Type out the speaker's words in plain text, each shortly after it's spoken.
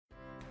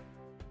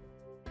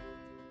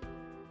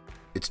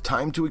It's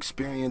time to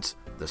experience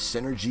the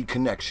Synergy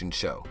Connection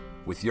Show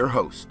with your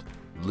host,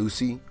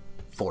 Lucy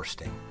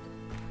Forsting.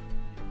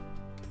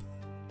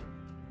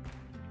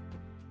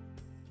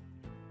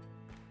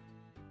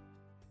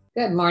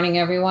 Good morning,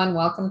 everyone.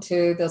 Welcome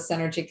to the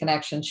Synergy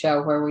Connection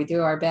Show, where we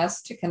do our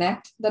best to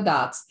connect the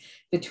dots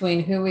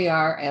between who we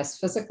are as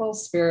physical,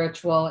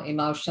 spiritual,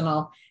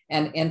 emotional,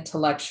 and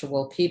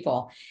intellectual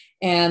people.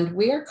 And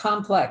we are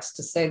complex,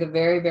 to say the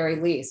very, very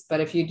least.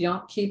 But if you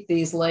don't keep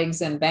these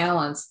legs in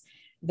balance,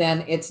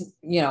 then it's,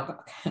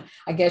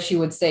 I guess you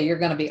would say you're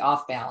going to be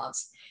off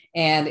balance.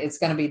 And it's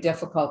going to be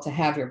difficult to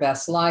have your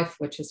best life,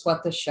 which is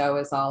what the show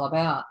is all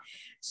about.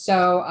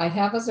 So I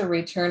have as a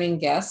returning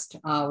guest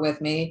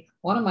with me,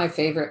 one of my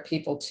favorite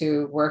people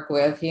to work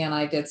with. He and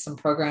I did some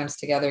programs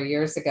together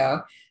years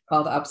ago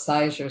called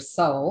Upsize Your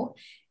Soul.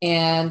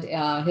 And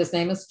his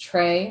name is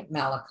Trey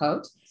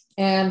Malicoat.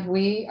 And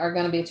we are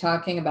going to be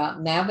talking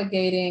about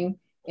navigating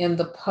in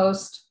the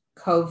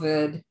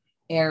post-COVID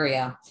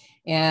area.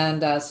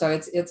 And so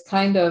it's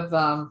kind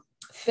of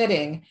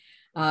fitting,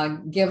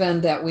 given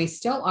that we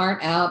still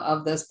aren't out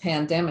of this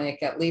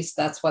pandemic. At least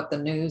that's what the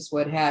news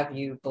would have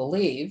you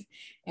believe.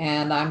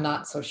 And I'm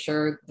not so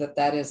sure that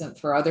that isn't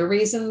for other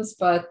reasons,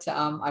 but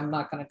I'm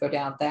not going to go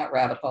down that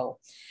rabbit hole.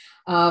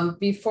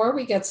 Before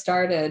we get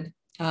started,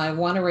 I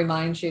want to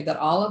remind you that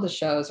all of the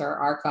shows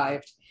are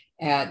archived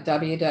at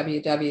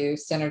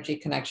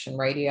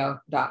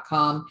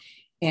www.synergyconnectionradio.com.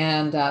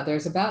 And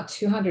there's about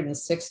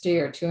 260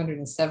 or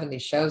 270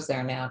 shows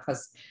there now,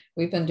 because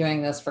we've been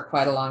doing this for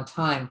quite a long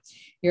time.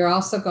 You're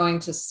also going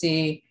to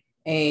see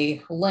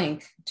a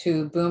link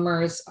to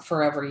Boomers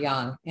Forever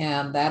Young.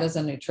 And that is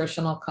a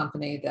nutritional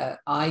company that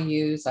I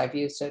use. I've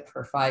used it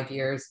for 5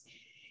 years.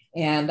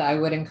 And I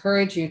would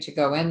encourage you to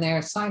go in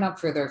there, sign up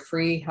for their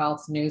free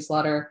health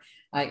newsletter.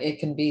 It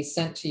can be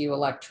sent to you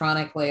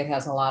electronically. It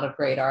has a lot of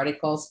great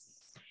articles.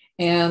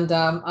 And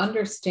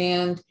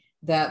understand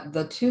that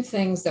the two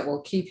things that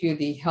will keep you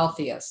the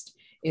healthiest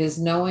is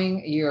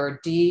knowing your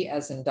D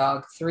as in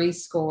dog 3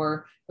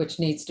 score, which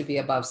needs to be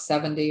above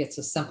 70. It's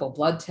a simple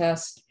blood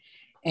test.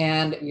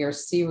 And your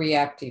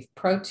C-reactive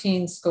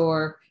protein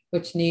score,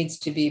 which needs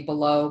to be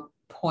below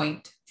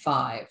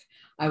 0.5.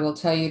 I will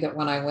tell you that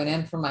when I went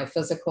in for my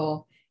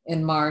physical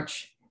in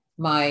March,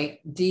 my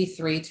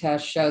D3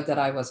 test showed that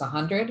I was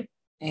 100,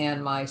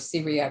 and my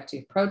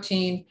C-reactive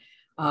protein,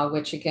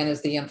 which again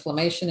is the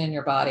inflammation in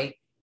your body,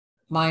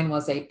 mine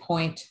was a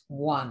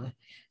 0.1.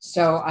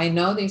 So I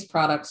know these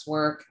products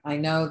work. I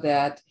know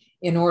that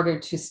in order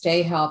to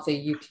stay healthy,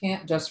 you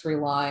can't just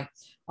rely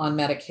on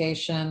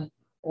medication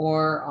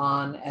or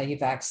on a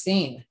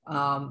vaccine.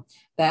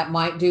 That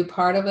might do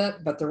part of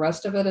it, but the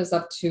rest of it is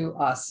up to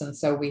us. And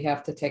so we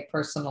have to take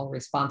personal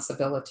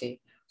responsibility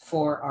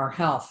for our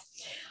health.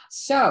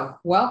 So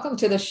welcome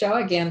to the show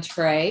again,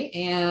 Trey.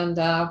 And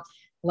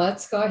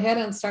let's go ahead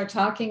and start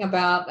talking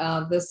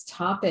about this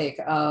topic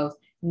of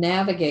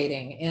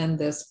navigating in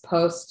this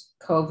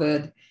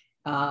post-COVID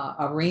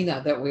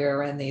arena that we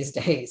are in these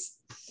days.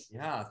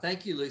 Yeah,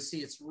 thank you, Lucy.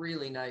 It's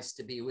really nice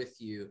to be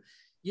with you.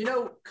 You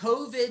know,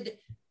 COVID,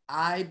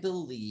 I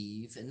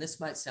believe, and this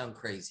might sound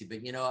crazy,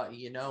 but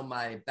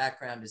my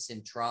background is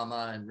in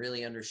trauma and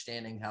really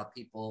understanding how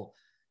people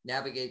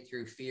navigate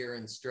through fear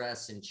and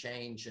stress and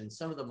change and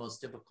some of the most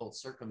difficult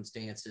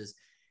circumstances.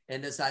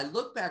 And as I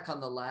look back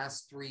on the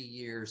last 3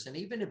 years and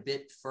even a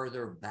bit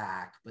further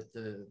back, but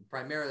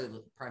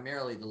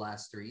primarily the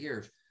last 3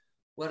 years,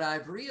 what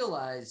I've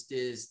realized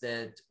is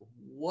that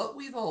what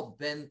we've all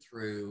been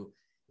through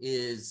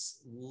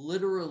is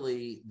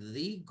literally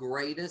the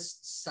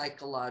greatest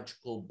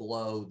psychological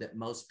blow that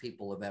most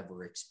people have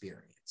ever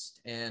experienced.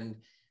 And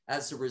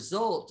as a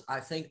result, I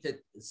think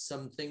that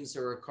some things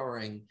are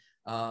occurring.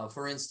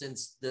 For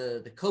instance,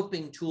 the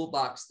coping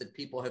toolbox that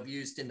people have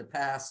used in the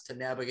past to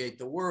navigate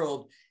the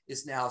world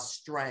is now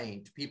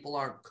strained. People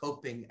aren't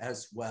coping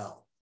as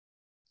well.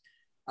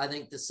 I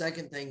think the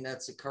second thing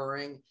that's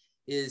occurring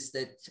is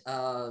that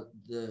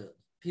the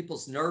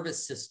people's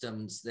nervous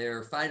systems,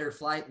 their fight or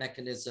flight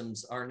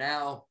mechanisms are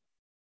now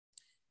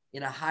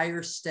in a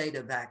higher state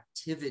of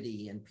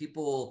activity, and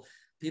people's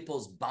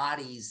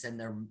bodies and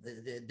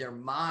their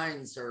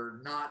minds are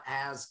not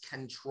as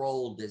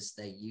controlled as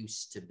they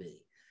used to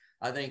be.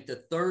 I think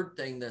the third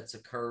thing that's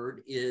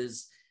occurred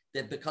is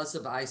that because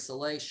of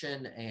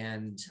isolation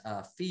and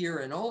fear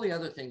and all the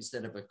other things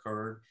that have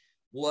occurred,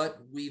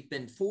 what we've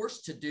been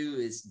forced to do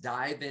is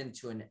dive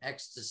into an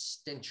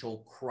existential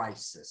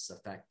crisis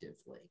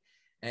effectively.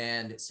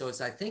 And so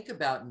as I think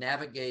about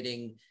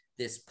navigating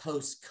this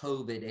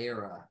post-COVID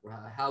era,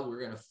 how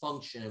we're going to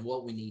function and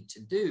what we need to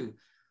do,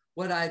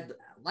 what I'd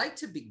like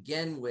to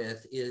begin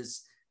with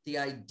is the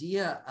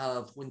idea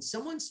of when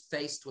someone's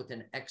faced with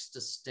an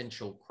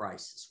existential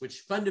crisis,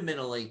 which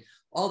fundamentally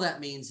all that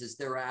means is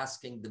they're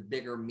asking the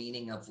bigger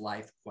meaning of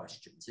life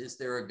questions. Is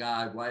there a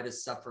God? Why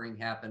does suffering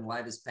happen?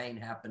 Why does pain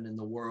happen in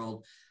the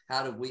world?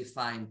 How do we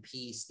find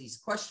peace? These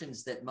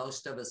questions that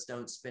most of us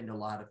don't spend a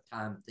lot of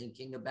time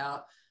thinking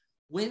about.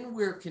 When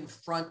we're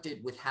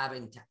confronted with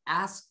having to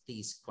ask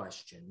these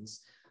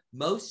questions,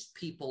 most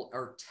people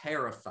are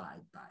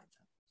terrified by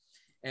them.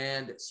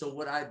 And so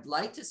what I'd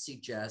like to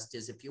suggest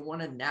is if you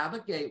want to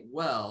navigate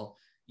well,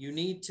 you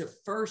need to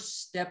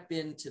first step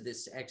into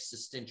this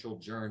existential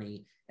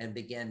journey and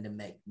begin to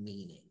make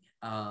meaning.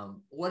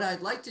 What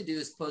I'd like to do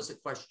is pose a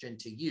question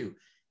to you.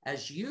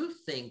 As you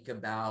think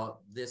about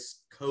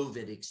this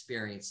COVID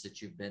experience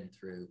that you've been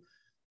through,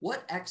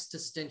 what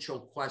existential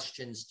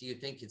questions do you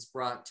think it's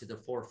brought to the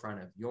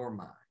forefront of your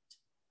mind?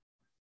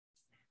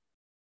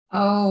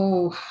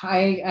 Oh,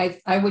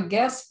 I would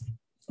guess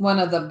one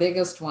of the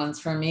biggest ones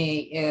for me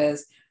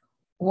is,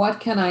 what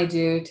can I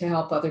do to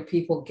help other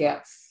people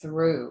get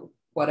through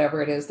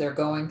whatever it is they're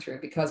going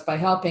through? Because by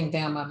helping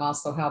them, I'm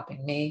also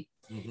helping me.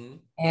 Mm-hmm.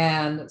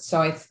 And so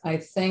I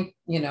think,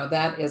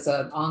 that is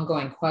an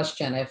ongoing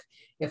question.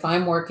 If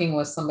I'm working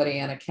with somebody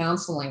in a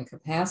counseling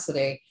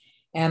capacity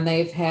and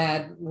they've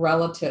had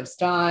relatives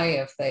die,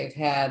 if they've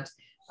had,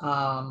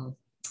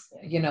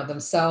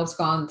 themselves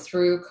gone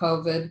through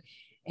COVID,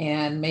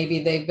 and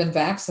maybe they've been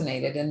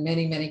vaccinated, in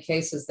many, many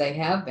cases they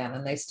have been,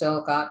 and they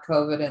still got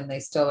COVID and they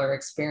still are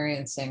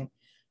experiencing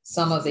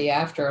some of the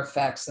after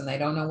effects, and they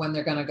don't know when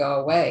they're going to go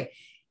away.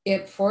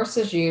 It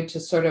forces you to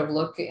sort of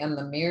look in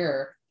the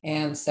mirror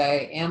and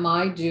say, am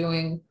I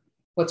doing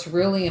what's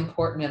really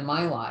important in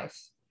my life?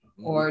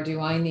 Or do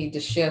I need to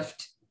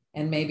shift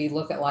and maybe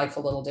look at life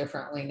a little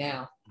differently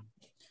now?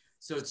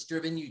 So it's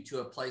driven you to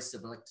a place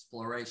of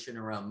exploration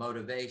around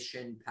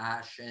motivation,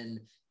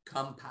 passion,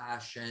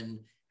 compassion,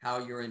 how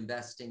you're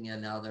investing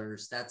in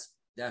others.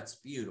 That's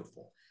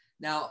beautiful.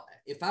 Now,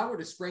 if I were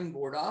to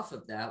springboard off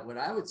of that, what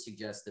I would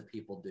suggest that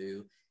people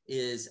do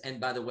is, and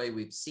by the way,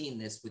 we've seen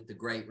this with the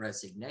Great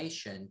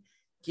Resignation,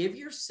 give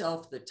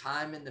yourself the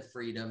time and the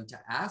freedom to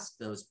ask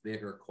those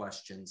bigger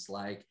questions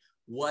like,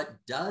 what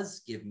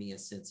does give me a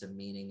sense of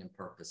meaning and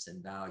purpose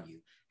and value?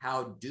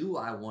 How do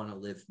I want to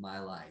live my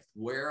life?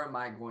 Where am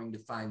I going to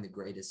find the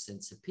greatest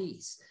sense of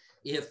peace?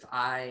 If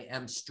I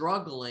am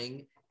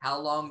struggling, how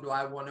long do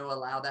I want to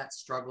allow that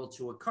struggle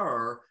to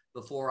occur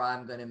before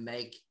I'm going to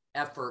make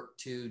effort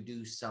to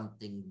do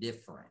something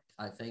different?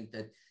 I think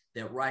that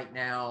right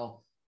now,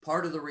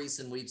 part of the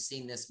reason we've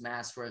seen this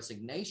mass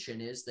resignation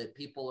is that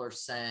people are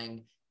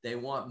saying they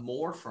want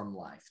more from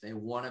life. They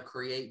want to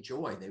create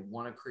joy. They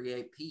want to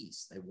create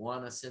peace. They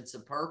want a sense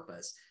of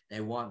purpose.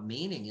 They want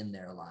meaning in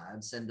their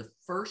lives. And the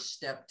first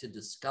step to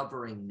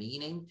discovering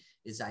meaning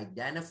is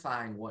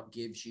identifying what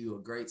gives you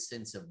a great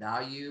sense of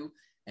value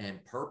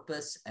and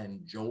purpose and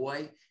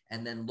joy,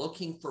 and then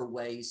looking for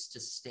ways to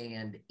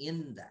stand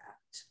in that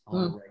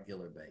on a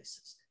regular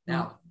basis.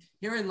 Now,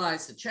 herein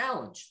lies the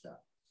challenge, though.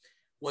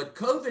 What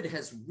COVID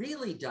has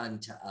really done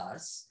to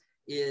us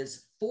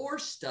is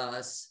forced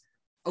us.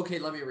 Okay,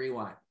 let me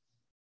rewind.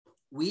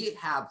 We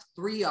have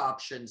three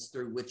options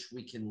through which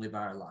we can live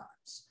our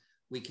lives.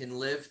 We can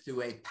live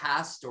through a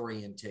past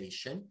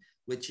orientation,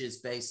 which is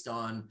based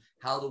on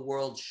how the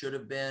world should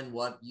have been,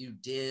 what you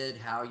did,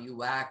 how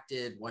you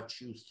acted,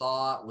 what you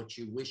thought, what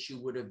you wish you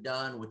would have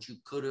done, what you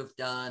could have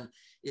done.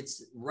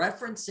 It's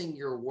referencing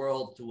your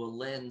world through a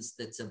lens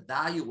that's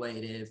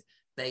evaluative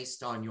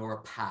based on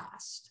your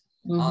past.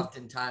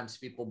 Oftentimes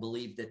people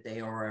believe that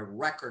they are a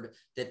record,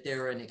 that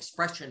they're an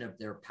expression of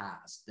their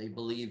past. They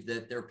believe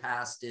that their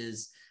past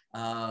is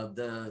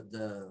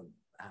the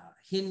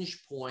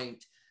hinge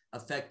point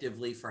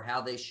effectively for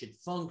how they should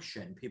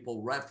function.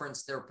 People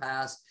reference their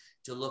past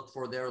to look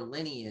for their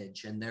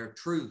lineage and their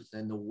truth,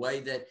 and the way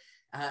that,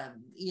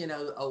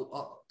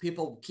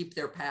 people keep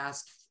their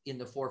past in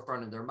the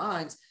forefront of their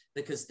minds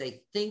because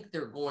they think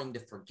they're going to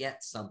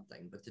forget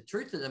something. But the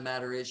truth of the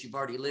matter is you've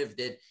already lived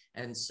it.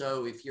 And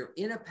so if you're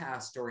in a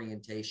past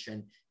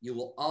orientation, you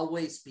will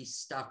always be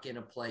stuck in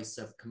a place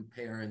of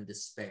compare and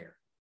despair.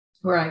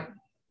 Right.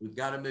 We've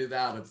got to move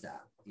out of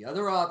that. The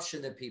other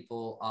option that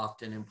people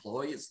often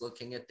employ is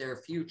looking at their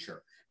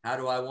future. How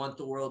do I want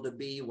the world to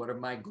be? What are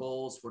my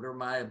goals? What are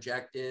my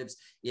objectives?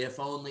 If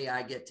only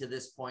I get to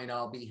this point,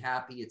 I'll be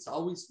happy. It's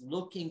always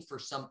looking for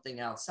something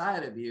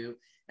outside of you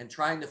and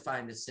trying to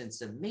find a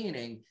sense of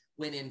meaning,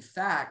 when in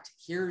fact,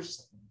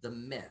 here's the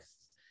myth.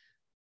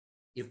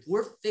 If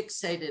we're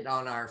fixated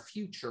on our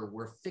future,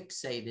 we're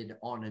fixated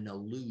on an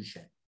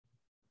illusion.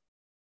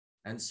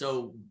 And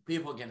so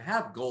people can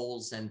have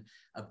goals and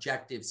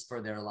objectives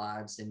for their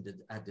lives and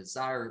a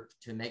desire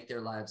to make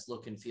their lives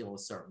look and feel a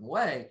certain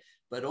way.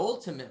 But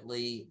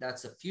ultimately,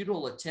 that's a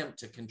futile attempt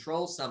to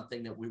control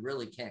something that we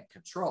really can't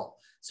control.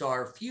 So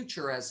our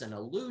future as an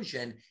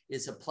illusion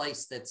is a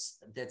place that's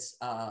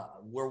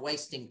we're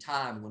wasting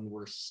time when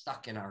we're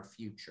stuck in our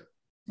future.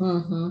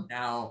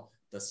 Now,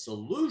 the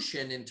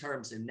solution in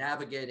terms of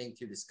navigating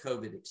through this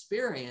COVID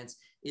experience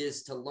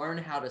is to learn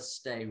how to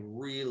stay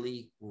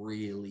really,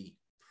 really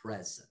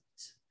present.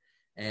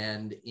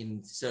 And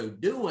in so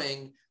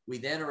doing, we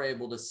then are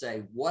able to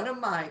say, what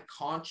am I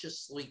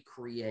consciously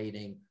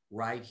creating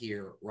right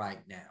here,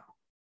 right now?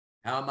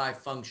 How am I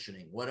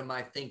functioning? What am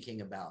I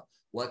thinking about?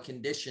 What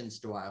conditions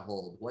do I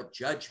hold? What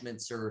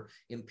judgments are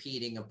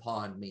impeding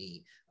upon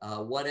me?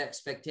 What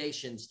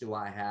expectations do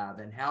I have?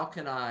 And how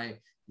can I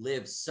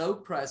live so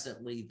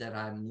presently that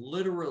I'm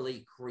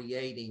literally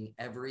creating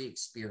every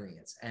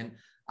experience? And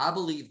I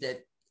believe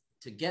that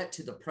to get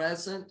to the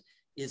present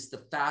is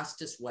the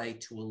fastest way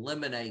to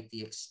eliminate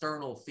the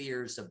external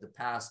fears of the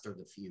past or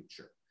the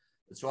future.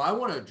 So I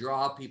want to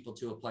draw people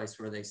to a place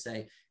where they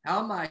say, how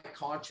am I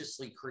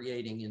consciously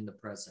creating in the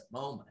present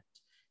moment?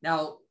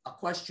 Now, a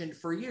question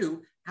for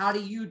you, how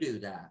do you do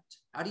that?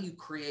 How do you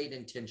create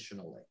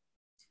intentionally?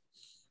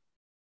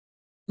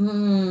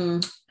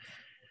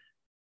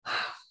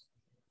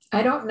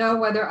 I don't know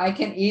whether I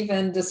can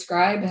even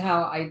describe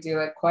how I do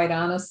it, quite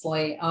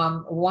honestly.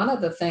 One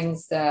of the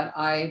things that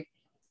I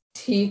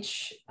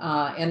teach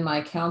in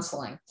my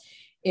counseling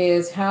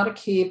is how to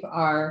keep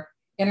our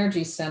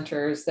energy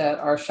centers that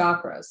are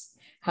chakras,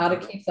 how to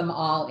keep them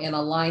all in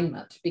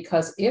alignment.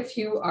 Because if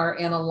you are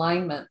in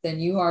alignment, then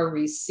you are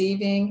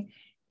receiving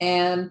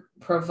and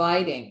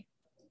providing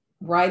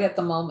right at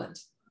the moment.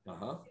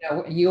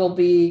 You'll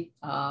be,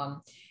 I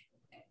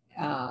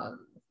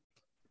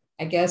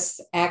guess,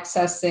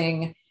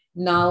 accessing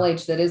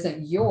knowledge that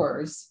isn't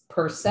yours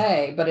per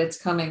se, but it's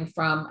coming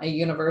from a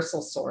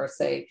universal source,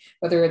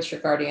 whether it's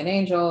your guardian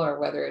angel or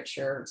whether it's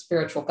your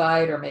spiritual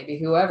guide or maybe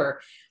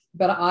whoever.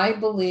 But I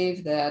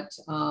believe that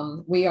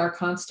we are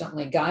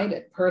constantly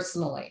guided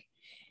personally,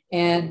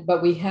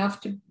 but we have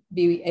to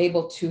be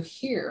able to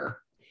hear,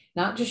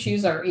 not just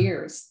use our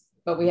ears,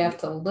 but we have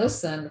to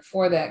listen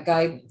for that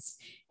guidance.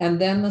 And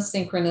then the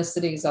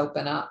synchronicities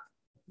open up.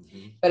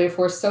 But if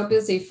we're so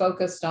busy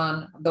focused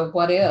on the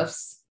what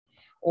ifs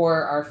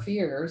or our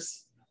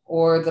fears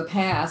or the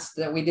past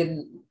that we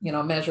didn't,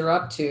 measure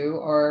up to,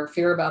 or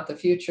fear about the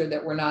future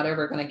that we're not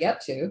ever going to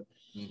get to,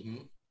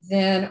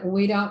 then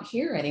we don't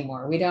hear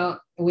anymore. We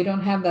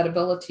don't have that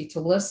ability to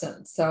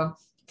listen. So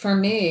for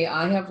me,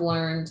 I have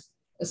learned,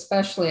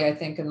 especially I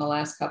think in the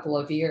last couple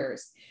of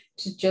years,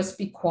 to just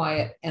be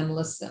quiet and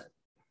listen.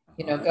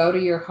 Go to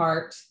your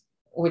heart,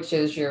 which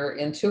is your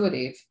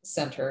intuitive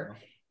center,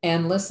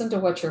 and listen to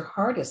what your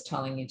heart is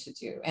telling you to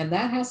do. And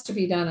that has to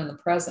be done in the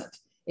present.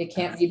 It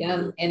can't be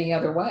done any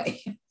other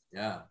way.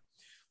 Yeah.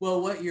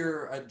 Well, what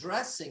you're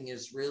addressing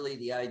is really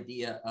the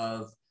idea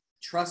of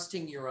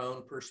trusting your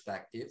own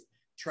perspective,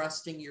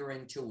 trusting your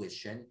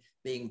intuition,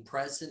 being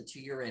present to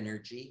your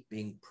energy,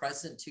 being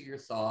present to your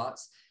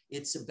thoughts.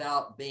 It's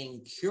about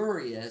being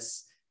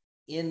curious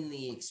in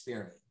the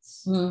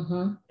experience.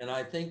 And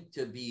I think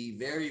to be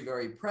very,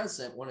 very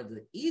present, one of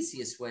the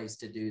easiest ways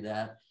to do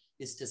that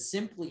is to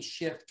simply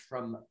shift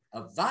from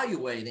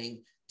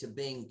evaluating to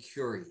being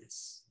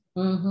curious.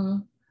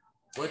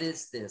 What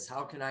is this?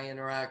 How can I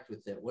interact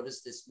with it? What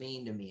does this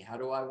mean to me? How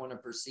do I want to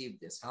perceive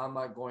this? How am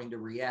I going to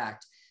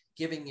react?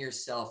 Giving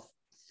yourself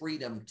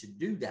freedom to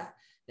do that.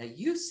 Now,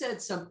 you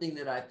said something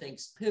that I think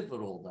is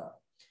pivotal,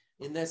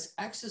 though. In this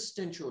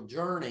existential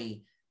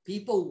journey,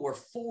 people were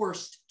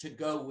forced to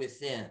go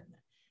within.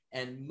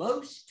 And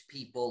most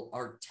people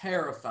are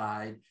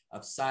terrified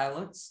of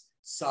silence,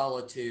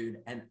 solitude,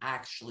 and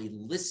actually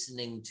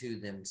listening to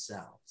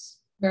themselves.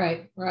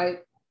 Right.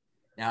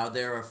 Now,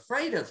 they're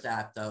afraid of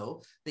that,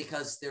 though,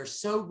 because they're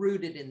so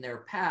rooted in their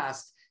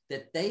past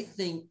that they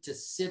think to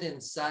sit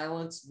in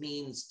silence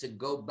means to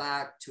go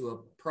back to a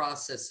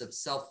process of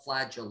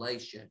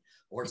self-flagellation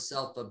or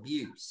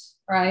self-abuse.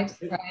 Right.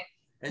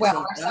 And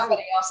or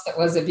somebody else that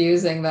was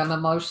abusing them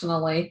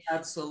emotionally.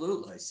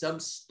 Absolutely.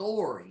 Some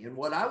story. And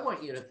what I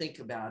want you to think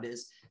about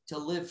is to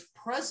live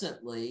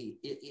presently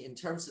in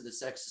terms of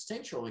this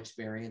existential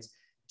experience.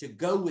 To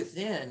go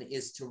within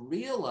is to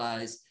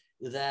realize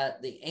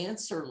that the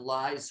answer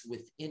lies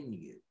within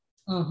you.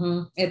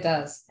 It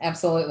does.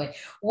 Absolutely.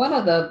 One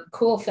of the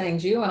cool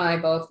things, you and I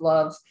both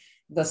love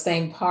the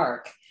same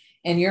park,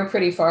 and you're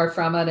pretty far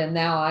from it. And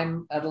now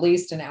I'm at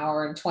least an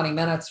hour and 20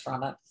 minutes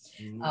from it.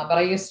 But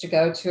I used to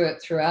go to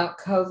it throughout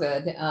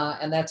COVID,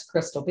 and that's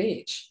Crystal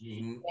Beach.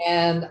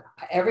 And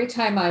every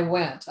time I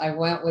went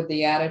with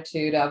the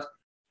attitude of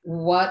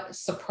what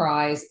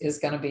surprise is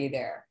going to be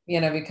there,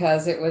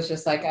 because it was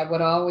just like I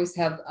would always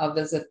have a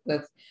visit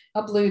with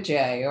a blue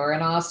jay or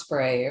an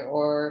osprey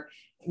or,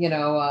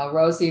 a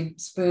rosy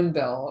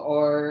spoonbill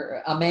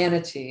or a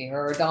manatee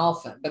or a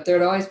dolphin. But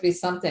there'd always be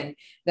something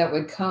that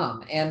would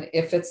come. And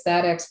if it's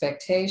that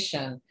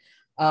expectation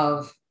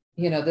of,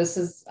 this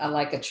is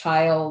like a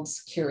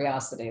child's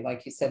curiosity,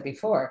 like you said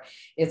before,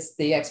 it's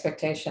the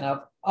expectation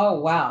of,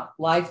 oh, wow,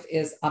 life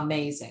is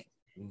amazing.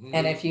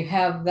 And if you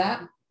have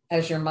that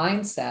as your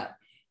mindset,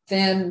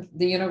 then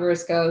the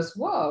universe goes,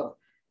 whoa,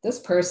 this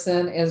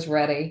person is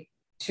ready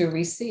to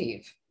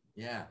receive.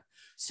 Yeah.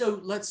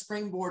 So let's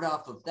springboard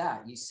off of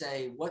that. You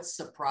say, what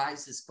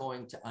surprise is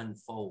going to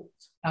unfold?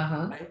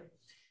 Right?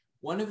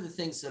 One of the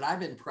things that I've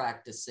been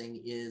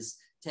practicing is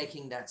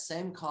taking that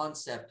same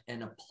concept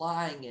and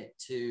applying it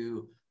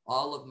to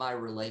all of my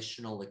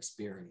relational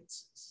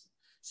experiences.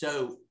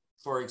 So,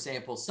 for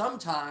example,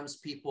 sometimes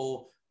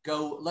people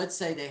go, let's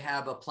say they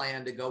have a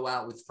plan to go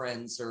out with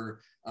friends or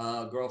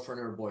a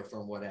girlfriend or a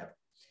boyfriend, whatever.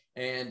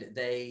 And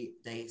they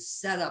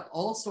set up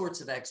all sorts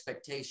of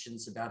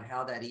expectations about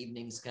how that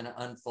evening's going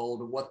to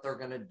unfold and what they're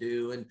going to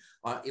do and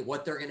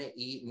what they're going to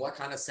eat and what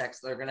kind of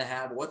sex they're going to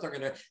have, what they're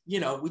going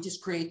to, we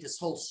just create this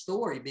whole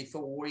story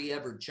before we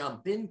ever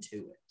jump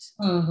into it.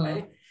 Mm-hmm.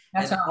 Right?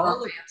 That's a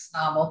romance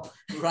novel.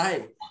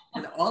 Right.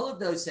 And all of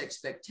those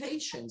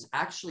expectations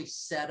actually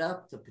set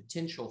up the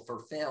potential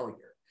for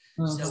failure.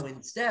 Mm-hmm. So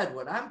instead,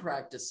 what I'm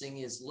practicing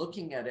is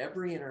looking at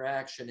every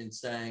interaction and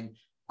saying,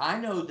 I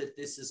know that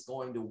this is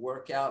going to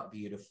work out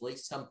beautifully.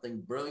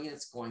 Something brilliant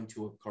is going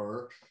to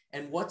occur.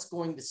 And what's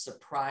going to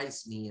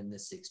surprise me in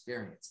this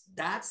experience?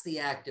 That's the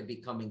act of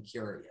becoming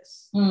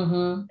curious.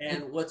 Mm-hmm.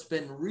 And what's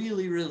been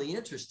really, really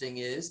interesting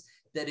is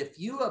that if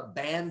you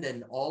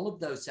abandon all of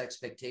those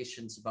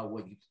expectations about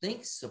what you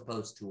think is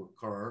supposed to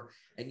occur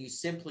and you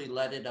simply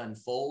let it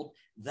unfold,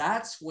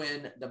 that's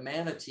when the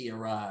manatee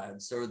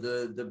arrives, or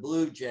the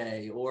blue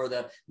jay, or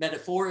the,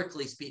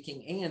 metaphorically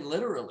speaking and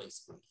literally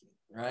speaking.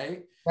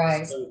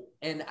 Right. So,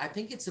 and I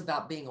think it's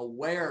about being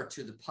aware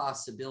to the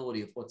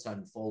possibility of what's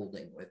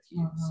unfolding with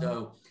you. Mm-hmm.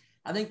 So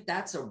I think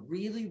that's a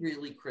really,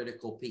 really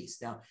critical piece.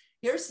 Now,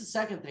 here's the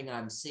second thing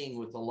I'm seeing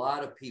with a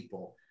lot of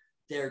people.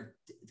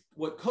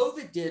 What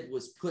COVID did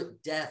was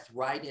put death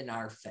right in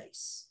our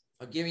face.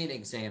 I'll give you an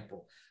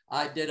example.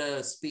 I did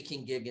a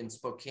speaking gig in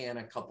Spokane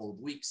a couple of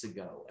weeks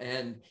ago,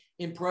 and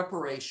in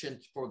preparation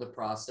for the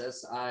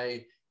process,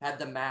 I had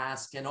the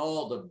mask and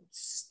all the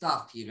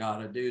stuff you got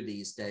to do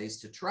these days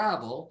to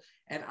travel.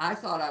 And I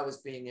thought I was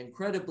being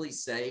incredibly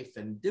safe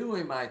and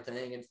doing my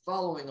thing and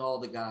following all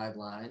the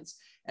guidelines.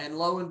 And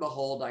lo and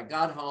behold, I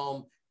got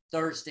home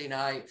Thursday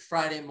night,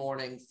 Friday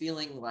morning,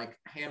 feeling like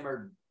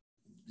hammered,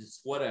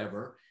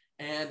 whatever.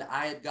 And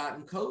I had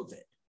gotten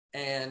COVID.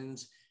 And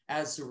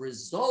as a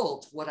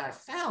result, what I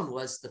found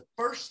was the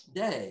first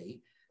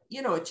day,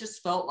 it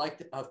just felt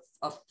like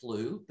a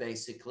flu,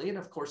 basically. And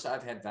of course,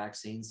 I've had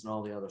vaccines and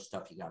all the other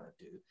stuff you got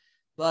to do.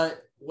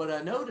 But what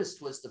I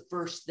noticed was the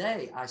first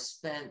day I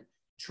spent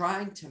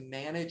trying to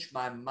manage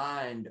my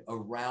mind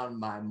around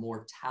my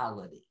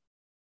mortality.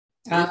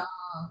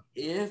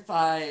 If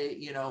I,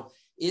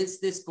 is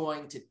this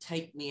going to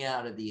take me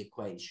out of the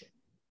equation?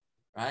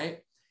 Right?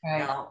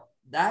 Now,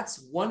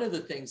 that's one of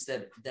the things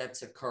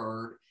that's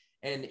occurred.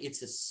 And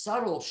it's a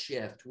subtle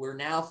shift. We're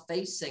now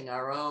facing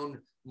our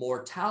own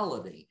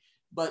mortality.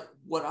 But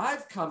what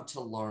I've come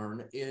to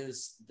learn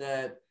is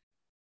that,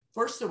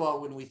 first of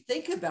all, when we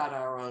think about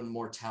our own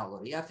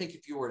mortality, I think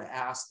if you were to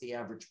ask the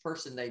average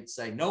person, they'd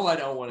say, no, I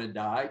don't want to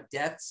die.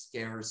 Death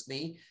scares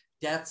me.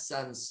 Death's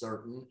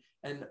uncertain.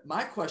 And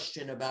my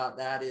question about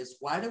that is,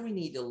 why do we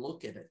need to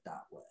look at it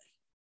that way?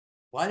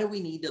 Why do we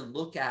need to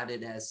look at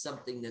it as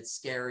something that's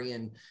scary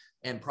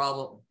and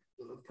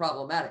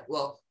problematic?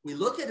 Well, we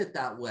look at it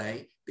that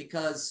way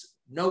because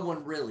no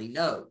one really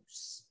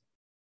knows.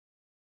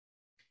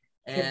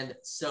 And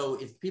so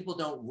if people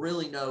don't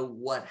really know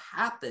what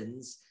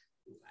happens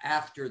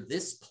after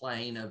this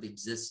plane of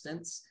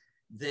existence,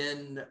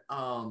 then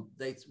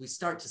we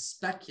start to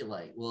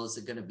speculate. Well, is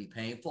it going to be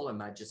painful?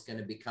 Am I just going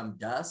to become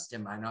dust?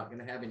 Am I not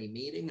going to have any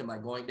meaning? Am I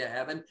going to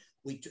heaven?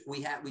 We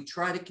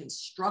try to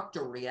construct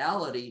a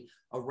reality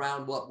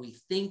around what we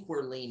think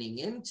we're leaning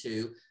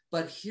into.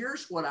 But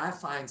here's what I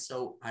find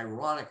so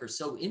ironic or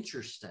so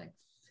interesting.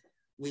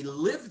 We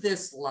live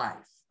this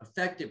life.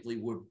 Effectively,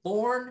 we're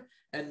born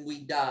and we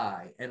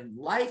die. And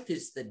life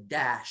is the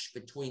dash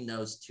between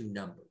those two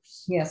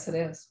numbers. Yes, it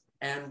is.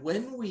 And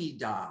when we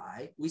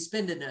die, we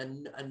spend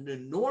an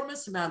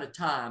enormous amount of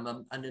time,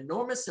 an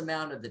enormous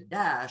amount of the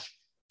dash,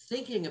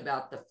 thinking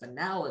about the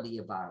finality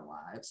of our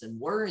lives and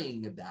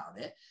worrying about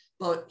it.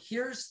 But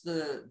here's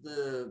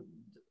the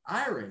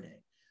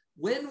irony.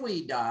 When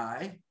we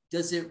die,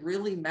 does it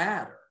really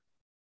matter?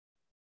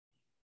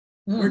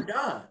 We're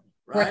done,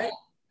 right?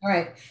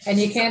 Right. And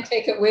you can't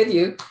take it with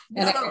you.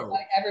 And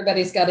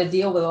everybody's got to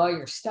deal with all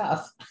your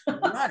stuff.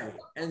 Right.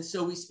 And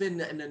so we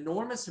spend an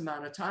enormous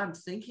amount of time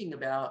thinking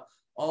about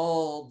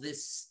all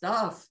this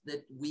stuff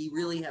that we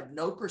really have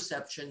no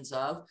perceptions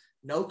of,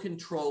 no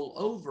control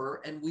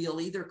over. And we'll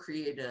either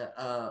create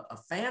a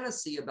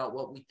fantasy about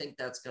what we think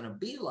that's going to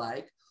be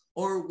like,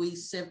 or we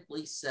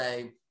simply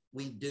say,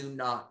 we do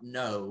not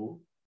know,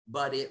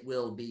 but it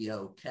will be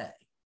okay.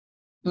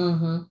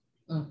 Mm-hmm.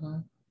 Mm-hmm.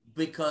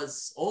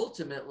 Because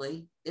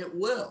ultimately it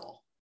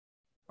will,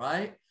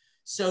 right?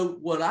 So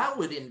what I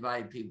would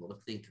invite people to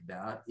think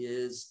about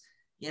is,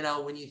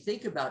 when you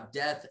think about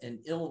death and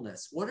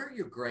illness, what are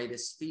your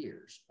greatest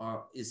fears?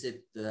 Or is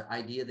it the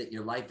idea that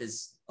your life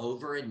is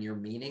over and you're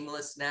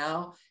meaningless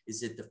now?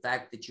 Is it the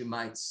fact that you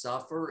might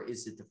suffer?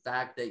 Is it the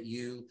fact that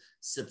you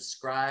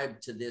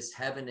subscribe to this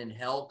heaven and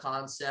hell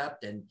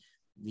concept and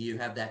you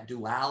have that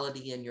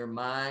duality in your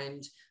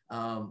mind?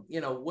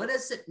 What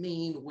does it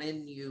mean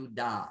when you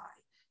die?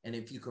 And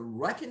if you can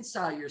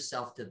reconcile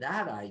yourself to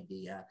that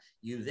idea,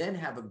 you then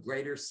have a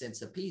greater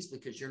sense of peace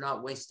because you're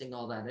not wasting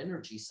all that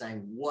energy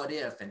saying, what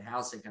if, and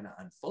how's it going to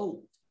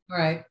unfold?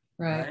 Right.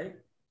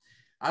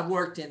 I've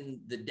worked in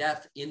the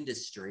death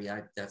industry.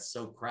 That's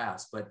so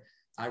crass, but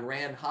I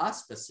ran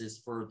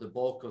hospices for the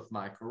bulk of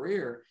my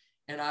career.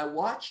 And I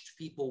watched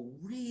people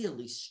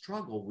really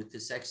struggle with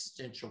this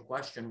existential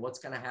question, what's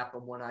going to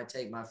happen when I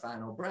take my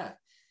final breath?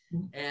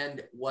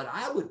 And what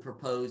I would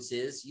propose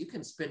is you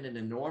can spend an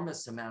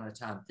enormous amount of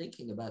time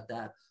thinking about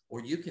that,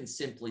 or you can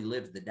simply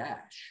live the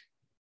dash.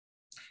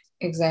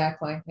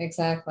 Exactly.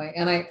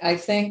 And I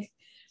think,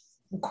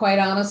 quite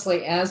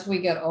honestly, as we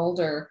get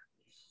older,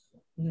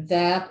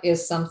 that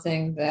is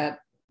something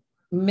that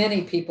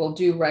many people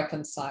do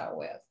reconcile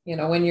with. You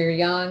know, when you're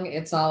young,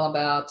 it's all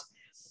about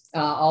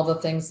all the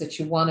things that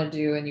you want to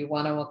do and you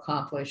want to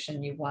accomplish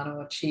and you want to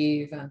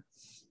achieve and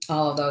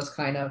all of those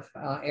kind of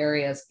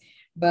areas.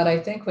 But I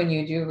think when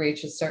you do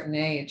reach a certain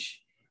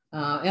age,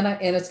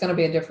 and it's going to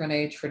be a different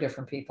age for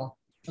different people,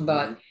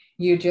 but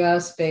you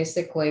just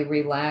basically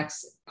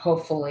relax,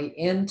 hopefully,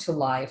 into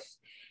life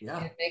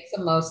and make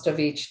the most of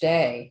each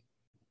day,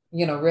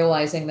 you know,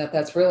 realizing that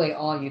that's really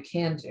all you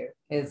can do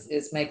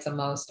is make the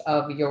most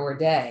of your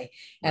day.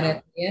 And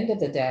at the end of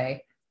the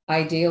day,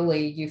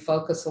 ideally, you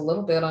focus a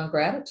little bit on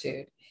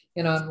gratitude,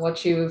 you know, and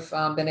what you've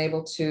been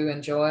able to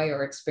enjoy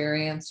or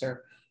experience,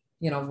 or,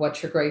 you know,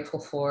 what you're grateful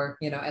for,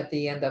 you know, at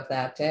the end of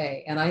that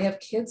day. And I have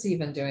kids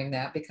even doing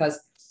that, because,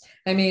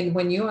 I mean,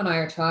 when you and I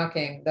are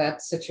talking,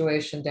 that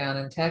situation down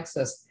in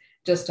Texas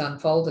just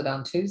unfolded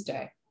on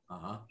Tuesday, you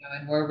know,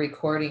 and we're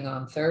recording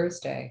on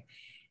Thursday.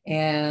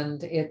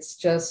 And it's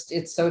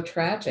so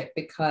tragic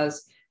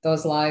because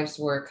those lives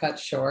were cut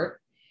short.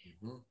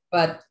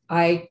 But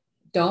I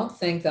don't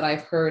think that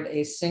I've heard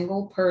a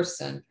single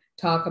person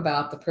talk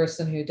about the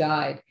person who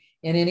died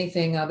in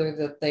anything other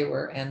than they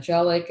were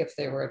angelic. If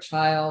they were a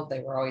child, they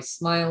were always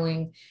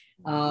smiling.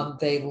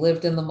 They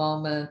lived in the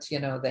moment, you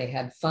know, they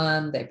had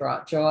fun, they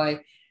brought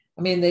joy.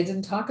 I mean, they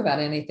didn't talk about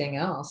anything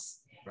else.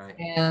 Right.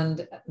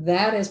 And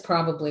that is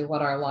probably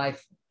what our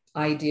life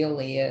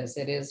ideally is.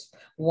 It is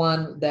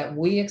one that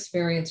we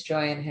experience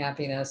joy and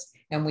happiness,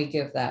 and we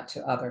give that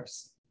to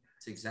others.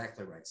 That's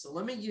exactly right. So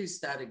let me use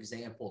that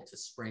example to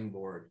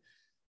springboard.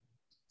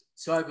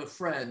 So I have a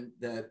friend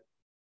that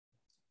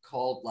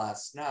called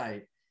last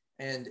night,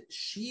 and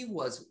she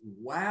was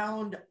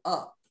wound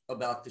up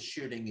about the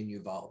shooting in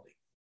Uvalde.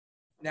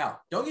 Now,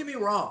 don't get me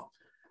wrong.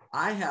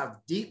 I have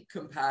deep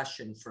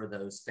compassion for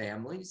those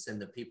families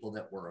and the people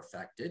that were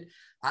affected.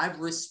 I've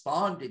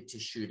responded to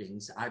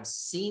shootings. I've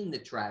seen the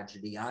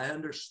tragedy. I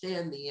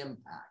understand the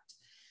impact.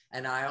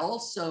 And I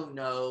also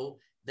know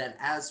that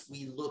as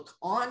we look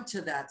onto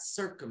that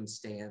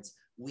circumstance,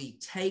 we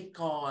take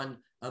on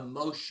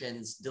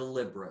emotions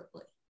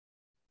deliberately.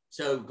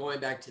 So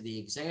going back to the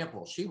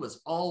example, she was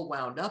all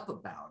wound up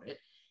about it.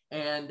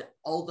 And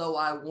although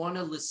I want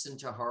to listen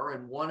to her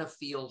and want to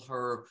feel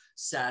her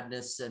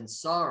sadness and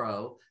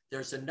sorrow,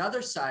 there's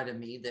another side of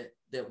me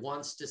that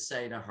wants to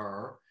say to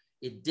her,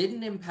 it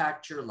didn't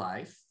impact your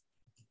life.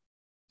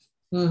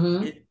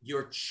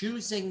 You're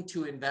choosing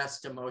to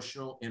invest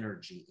emotional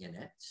energy in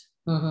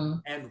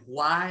it. And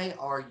why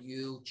are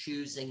you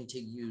choosing to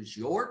use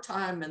your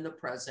time in the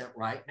present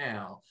right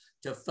now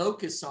to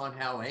focus on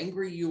how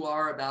angry you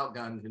are about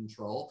gun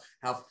control,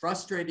 how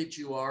frustrated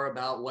you are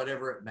about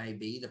whatever it may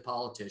be, the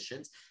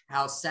politicians,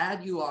 how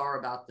sad you are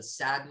about the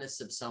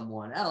sadness of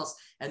someone else?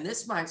 And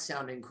this might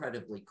sound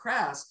incredibly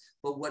crass,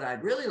 but what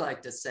I'd really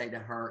like to say to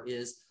her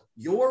is,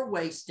 you're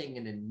wasting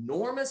an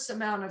enormous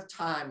amount of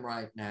time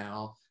right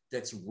now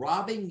that's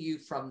robbing you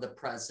from the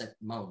present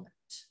moment.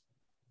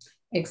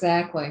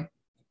 Exactly.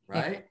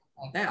 Right?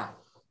 Now,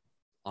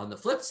 on the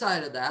flip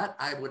side of that,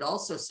 I would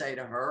also say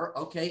to her,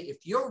 okay, if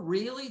you're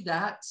really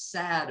that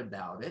sad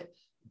about it,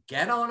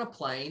 get on a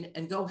plane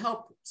and go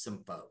help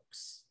some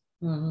folks.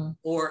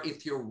 Or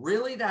if you're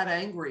really that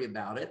angry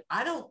about it,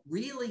 I don't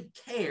really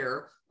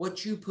care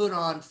what you put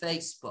on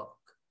Facebook.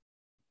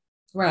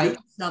 Right. Do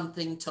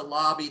something to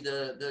lobby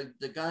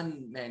the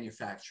gun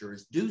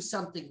manufacturers. Do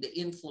something to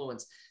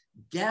influence.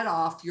 Get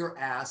off your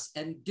ass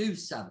and do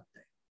something.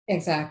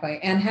 Exactly.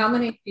 And how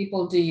many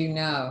people do you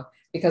know?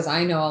 Because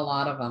I know a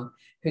lot of them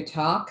who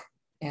talk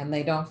and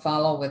they don't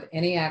follow with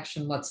any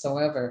action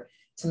whatsoever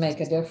to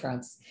make a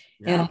difference.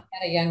 And I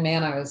had a young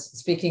man I was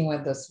speaking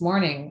with this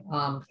morning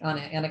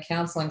in a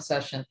counseling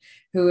session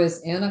who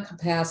is in a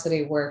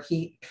capacity where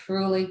he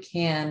truly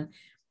can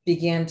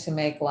begin to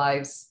make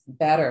lives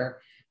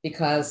better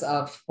because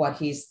of what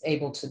he's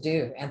able to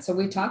do. And so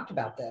we talked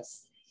about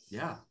this.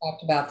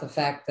 Talked about the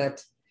fact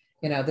that,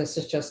 you know, this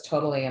is just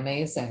totally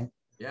amazing.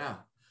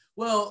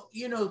 Well,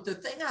 you know, the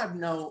thing I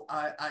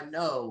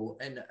know,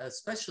 and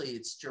especially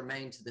it's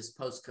germane to this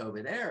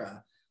post-COVID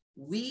era,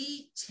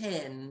 we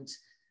tend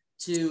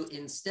to,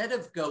 instead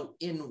of go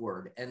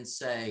inward and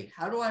say,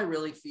 how do I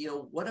really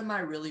feel? What am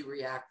I really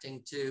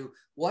reacting to?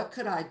 What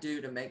could I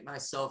do to make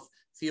myself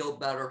feel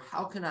better?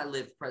 How can I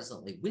live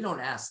presently? We don't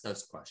ask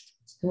those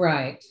questions.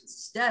 Right.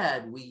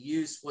 Instead, we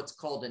use what's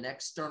called an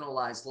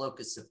externalized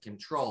locus of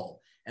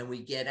control. And we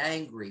get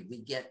angry, we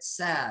get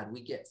sad,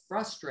 we get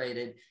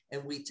frustrated,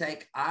 and we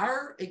take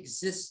our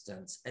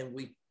existence and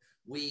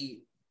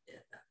we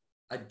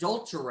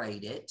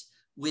adulterate it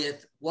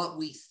with what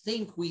we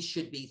think we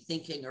should be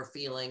thinking or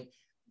feeling.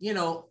 You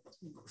know,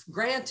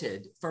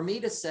 granted, for me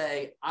to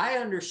say, I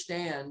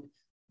understand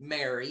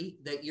Mary,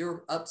 that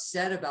you're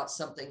upset about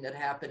something that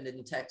happened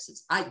in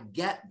Texas. I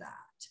get that.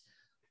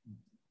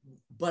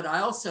 But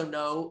I also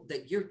know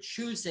that you're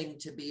choosing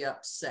to be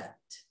upset.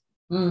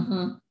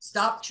 Mm-hmm.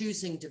 Stop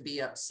choosing to be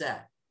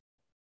upset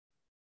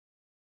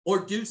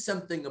or do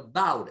something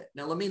about it.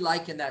 Now, let me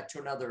liken that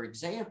to another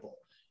example.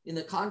 In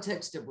the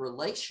context of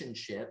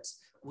relationships,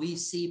 we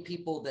see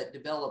people that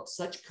develop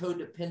such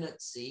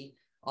codependency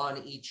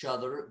on each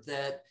other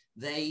that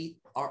they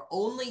are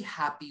only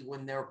happy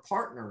when their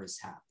partner is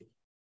happy.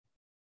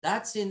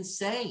 That's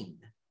insane,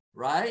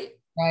 right?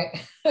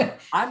 Right.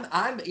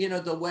 I'm, you know,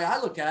 the way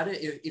I look at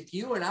it, if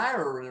you and I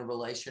are in a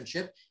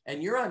relationship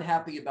and you're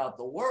unhappy about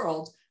the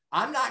world,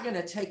 I'm not going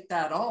to take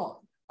that on.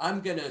 I'm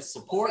going to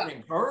support and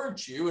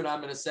encourage you. And I'm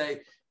going to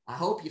say, I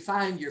hope you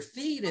find your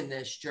feet in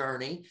this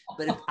journey.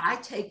 But if I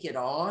take it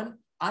on,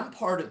 I'm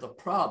part of the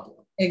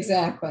problem.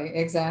 Exactly.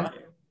 Right?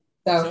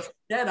 So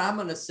instead, I'm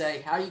going to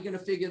say, how are you going to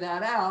figure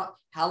that out?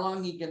 How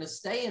long are you going to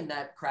stay in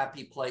that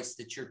crappy place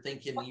that you're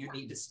thinking you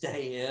need to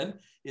stay in?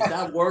 Is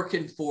that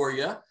working for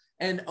you?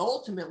 And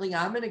ultimately,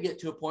 I'm going to get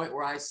to a point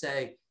where I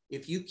say,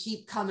 if you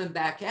keep coming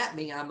back at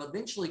me, I'm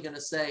eventually going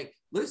to say,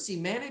 Lucy,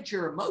 manage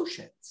your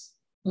emotions.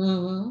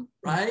 Mm-hmm.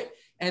 Right.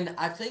 And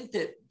I think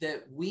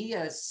that we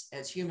as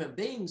human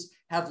beings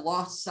have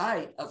lost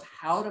sight of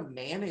how to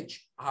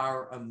manage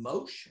our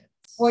emotions.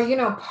 Well, you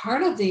know,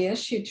 part of the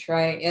issue,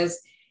 Trey, is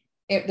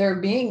if they're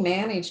being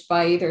managed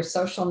by either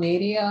social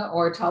media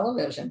or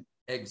television.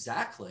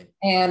 Exactly.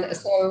 And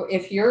so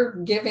if you're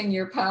giving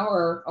your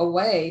power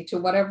away to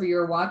whatever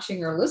you're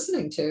watching or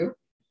listening to,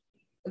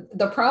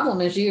 the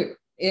problem is you.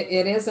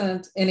 It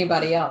isn't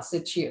anybody else,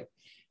 it's you.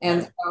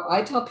 And Right. so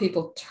I tell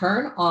people,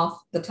 turn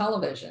off the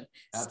television.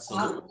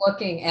 Absolutely. Stop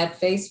looking at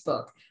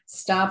Facebook.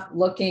 Stop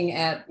looking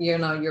at, you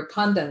know, your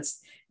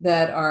pundits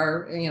that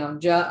are, you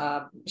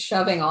know,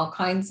 shoving all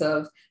kinds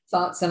of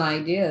thoughts and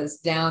ideas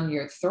down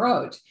your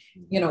throat.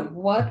 You know,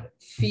 what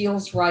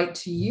feels right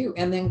to you,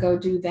 and then go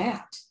do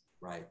that.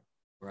 Right,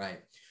 right.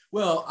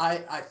 Well,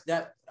 I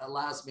that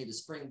allows me to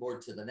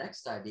springboard to the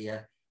next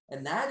idea,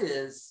 and that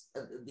is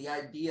the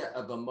idea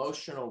of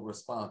emotional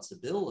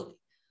responsibility.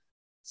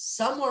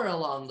 Somewhere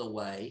along the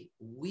way,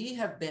 we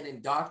have been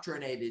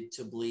indoctrinated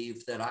to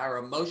believe that our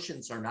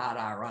emotions are not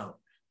our own.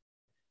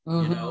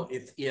 Mm-hmm. You know,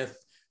 if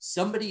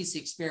somebody's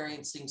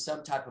experiencing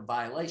some type of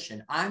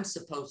violation, I'm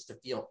supposed to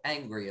feel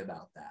angry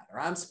about that, or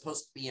I'm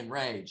supposed to be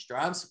enraged, or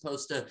I'm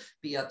supposed to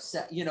be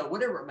upset, you know,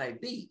 whatever it may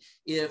be.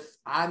 If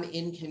I'm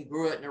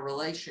incongruent in a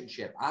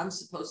relationship, I'm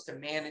supposed to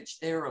manage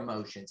their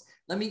emotions.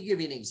 Let me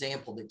give you an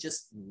example that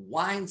just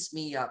winds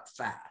me up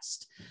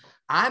fast.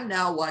 I'm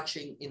now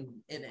watching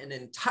in an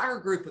entire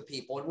group of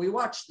people, and we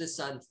watched this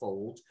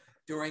unfold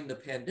during the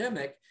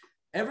pandemic.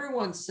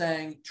 Everyone's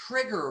saying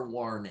trigger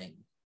warning,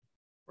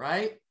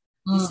 right?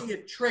 You see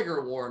a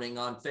trigger warning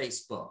on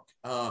Facebook.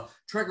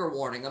 Trigger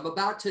warning, I'm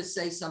about to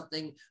say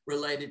something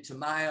related to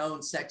my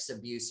own sex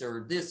abuse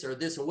or this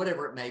or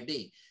whatever it may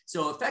be.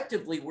 So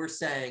effectively, we're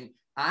saying,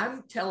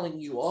 I'm telling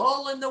you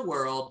all in the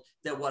world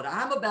that what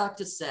I'm about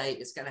to say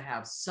is going to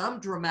have some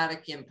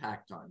dramatic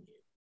impact on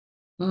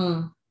you.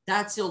 Mm.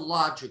 That's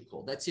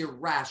illogical. That's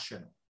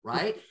irrational,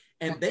 right?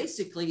 And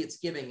basically, it's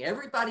giving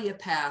everybody a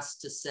pass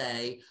to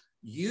say,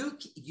 you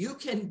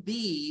can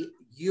be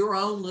your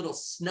own little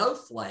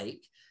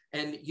snowflake,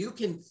 and you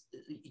can,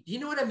 you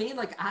know what I mean?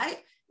 Like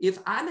if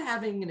I'm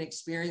having an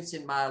experience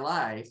in my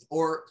life,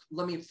 or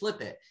let me flip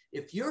it,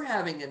 if you're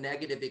having a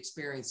negative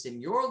experience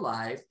in your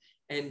life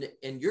and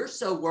you're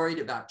so worried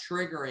about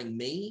triggering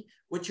me,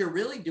 what you're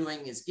really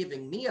doing is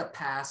giving me a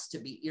pass to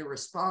be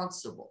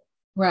irresponsible.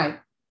 Right.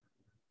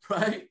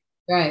 Right.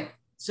 Right.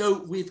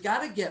 So we've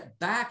got to get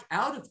back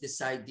out of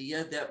this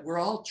idea that we're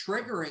all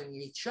triggering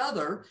each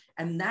other.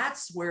 And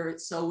that's where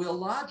it's so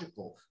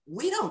illogical.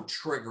 We don't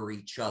trigger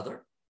each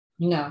other.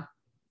 No.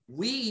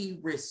 We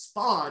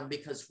respond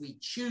because we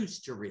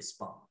choose to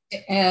respond.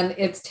 And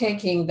it's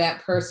taking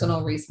that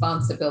personal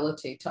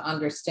responsibility to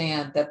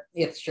understand that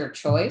it's your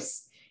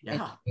choice. Yeah.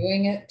 And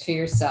doing it to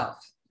yourself.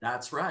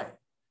 That's right.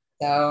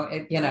 So,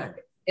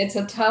 it's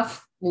a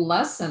tough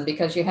lesson,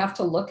 because you have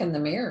to look in the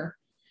mirror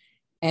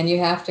and you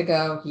have to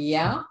go,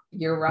 yeah,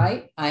 you're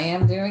right. I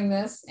am doing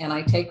this and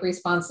I take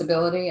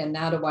responsibility. And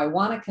now, do I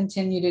want to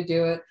continue to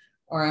do it,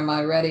 or am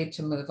I ready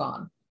to move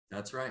on?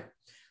 That's right.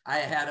 I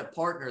had a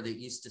partner that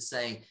used to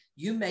say,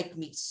 you make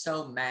me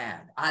so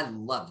mad. I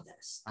love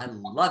this. I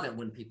love it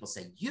when people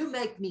say, you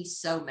make me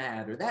so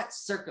mad, or that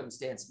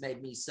circumstance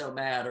made me so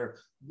mad, or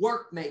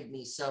work made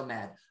me so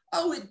mad.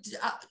 Oh,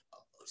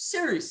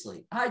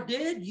 seriously, I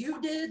did,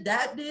 you did,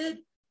 that did.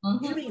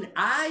 Mm-hmm. You mean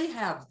I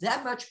have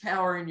that much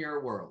power in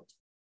your world,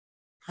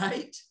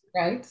 right?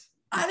 Right.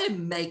 I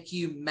didn't make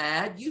you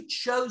mad. You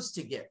chose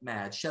to get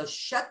mad. So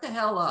shut the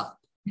hell up.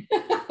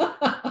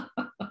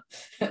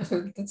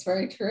 That's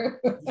very true.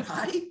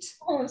 Right?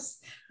 Yes,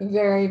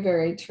 very,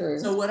 very true.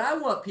 So what I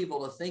want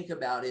people to think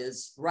about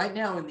is, right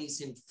now in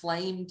these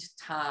inflamed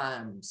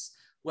times,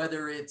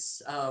 whether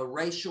it's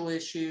racial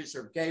issues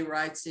or gay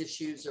rights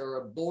issues or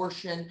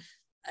abortion,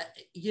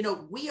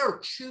 we are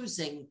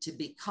choosing to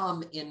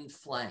become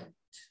inflamed.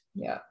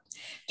 Yeah.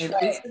 And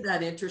Trey, isn't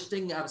that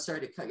interesting? I'm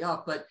sorry to cut you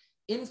off, but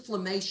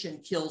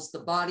inflammation kills the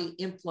body.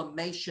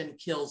 Inflammation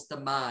kills the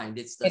mind.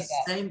 It's the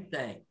same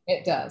thing.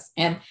 it does.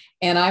 And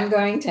I'm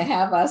going to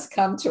have us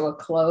come to a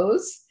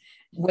close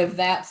with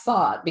that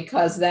thought,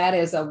 because that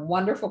is a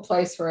wonderful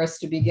place for us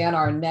to begin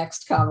our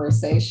next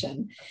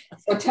conversation.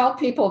 So tell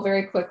people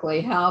very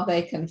quickly how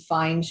they can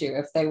find you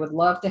if they would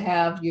love to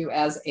have you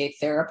as a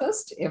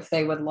therapist, if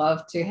they would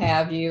love to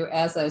have you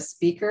as a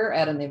speaker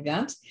at an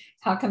event.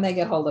 How can they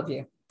get hold of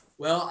you?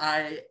 Well,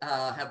 I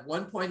have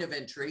one point of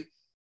entry,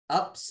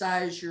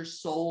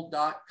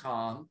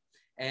 upsizeyoursoul.com.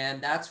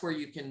 And that's where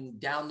you can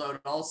download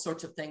all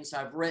sorts of things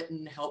I've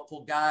written,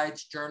 helpful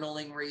guides,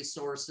 journaling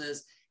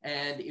resources.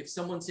 And if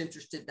someone's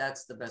interested,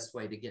 that's the best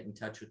way to get in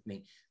touch with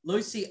me.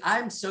 Lucy,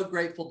 I'm so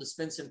grateful to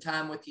spend some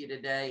time with you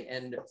today.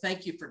 And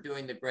thank you for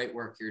doing the great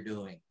work you're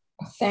doing.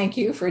 Thank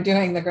you for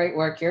doing the great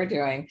work you're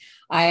doing.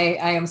 I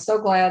am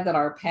so glad that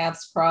our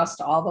paths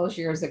crossed all those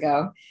years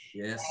ago.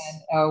 Yes.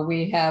 And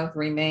we have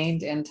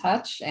remained in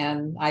touch,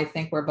 and I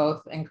think we're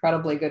both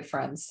incredibly good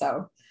friends.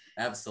 So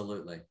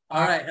absolutely.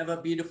 All right. Have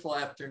a beautiful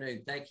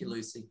afternoon. Thank you,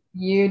 Lucy.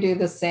 You do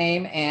the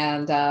same,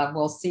 and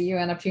we'll see you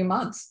in a few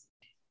months.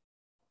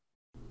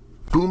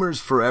 Boomers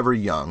Forever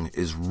Young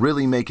is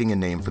really making a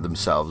name for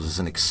themselves as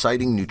an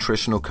exciting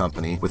nutritional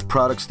company with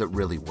products that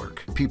really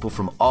work. People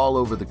from all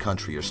over the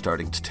country are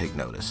starting to take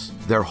notice.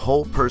 Their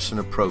whole person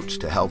approach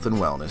to health and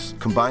wellness,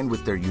 combined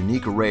with their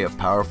unique array of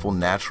powerful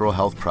natural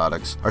health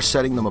products, are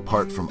setting them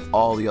apart from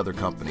all the other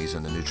companies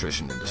in the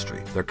nutrition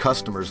industry. Their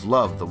customers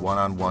love the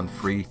one-on-one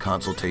free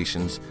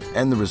consultations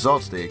and the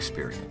results they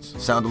experience.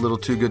 Sound a little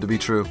too good to be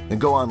true? Then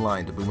go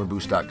online to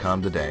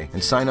boomerboost.com today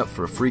and sign up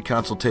for a free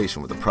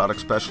consultation with a product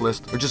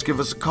specialist, or just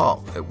give us a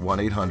call at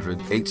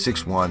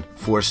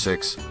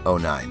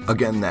 1-800-861-4609.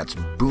 Again, that's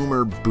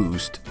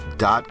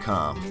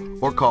boomerboost.com,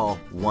 or call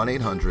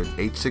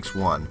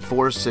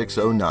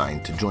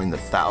 1-800-861-4609 to join the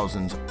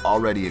thousands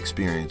already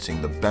experiencing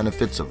the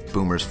benefits of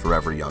Boomers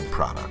Forever Young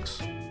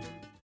products.